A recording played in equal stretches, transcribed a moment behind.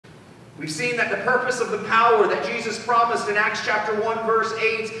We've seen that the purpose of the power that Jesus promised in Acts chapter 1 verse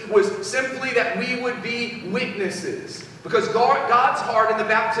 8 was simply that we would be witnesses. Because God's heart in the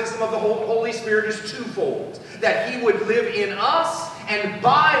baptism of the Holy Spirit is twofold. That He would live in us, and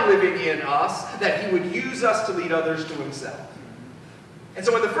by living in us, that He would use us to lead others to Himself. And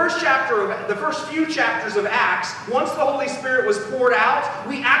so in the first few chapters of Acts, once the Holy Spirit was poured out,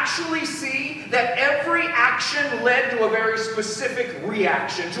 we actually see that every action led to a very specific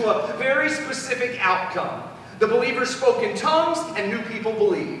reaction, to a very specific outcome. The believers spoke in tongues, and new people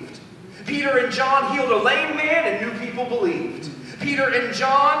believed. Peter and John healed a lame man, and new people believed. Peter and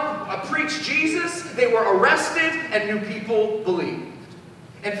John preached Jesus, they were arrested, and new people believed.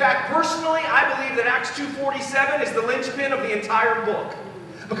 In fact, personally, I believe that Acts 2:47 is the linchpin of the entire book.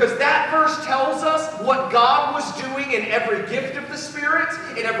 Because that verse tells us what God was doing in every gift of the Spirit,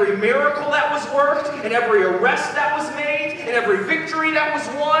 in every miracle that was worked, in every arrest that was made, in every victory that was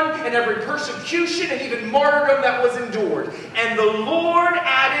won, in every persecution and even martyrdom that was endured. And the Lord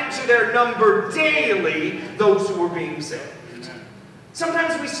added to their number daily those who were being saved.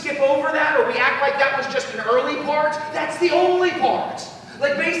 Sometimes we skip over that, or we act like that was just an early part. That's the only part.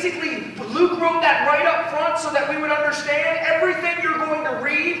 Like basically, Luke wrote that right up front so that we would understand everything you're going to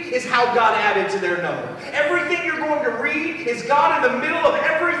read is how God added to their number. Everything you're going to read is God in the middle of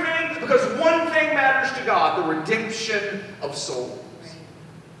everything, because one thing matters to God: the redemption of souls.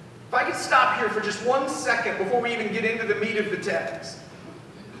 If I could stop here for just 1 second before we even get into the meat of the text.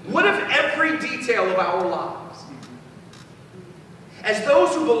 What if every detail of our lives, as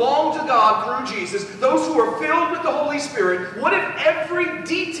those who belong to God through Jesus, those who are filled with the Holy Spirit, what if every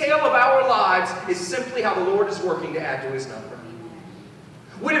detail of our lives is simply how the Lord is working to add to His number?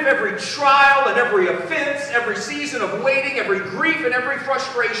 What if every trial and every offense, every season of waiting, every grief and every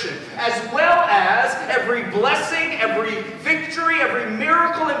frustration, as well as every blessing, every victory, every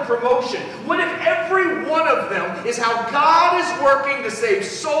miracle and promotion, what if every one of them is how God is working to save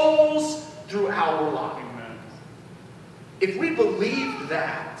souls through our lives? If we believed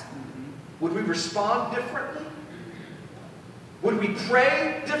that, would we respond differently? Would we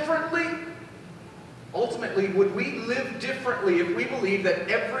pray differently? Ultimately, would we live differently if we believe that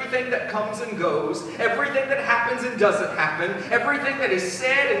everything that comes and goes, everything that happens and doesn't happen, everything that is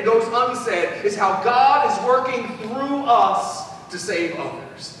said and goes unsaid is how God is working through us to save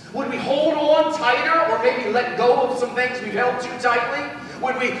others? Would we hold on tighter, or maybe let go of some things we've held too tightly?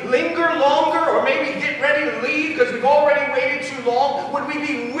 Would we linger longer, or maybe get ready to leave because we've already waited too long? Would we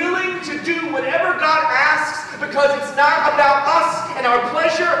be willing to do whatever God asks, because it's not about us and our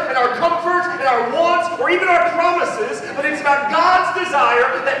pleasure and our comfort and our wants or even our promises, but it's about God's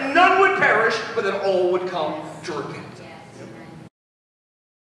desire that none would perish, but that all would come to repentance?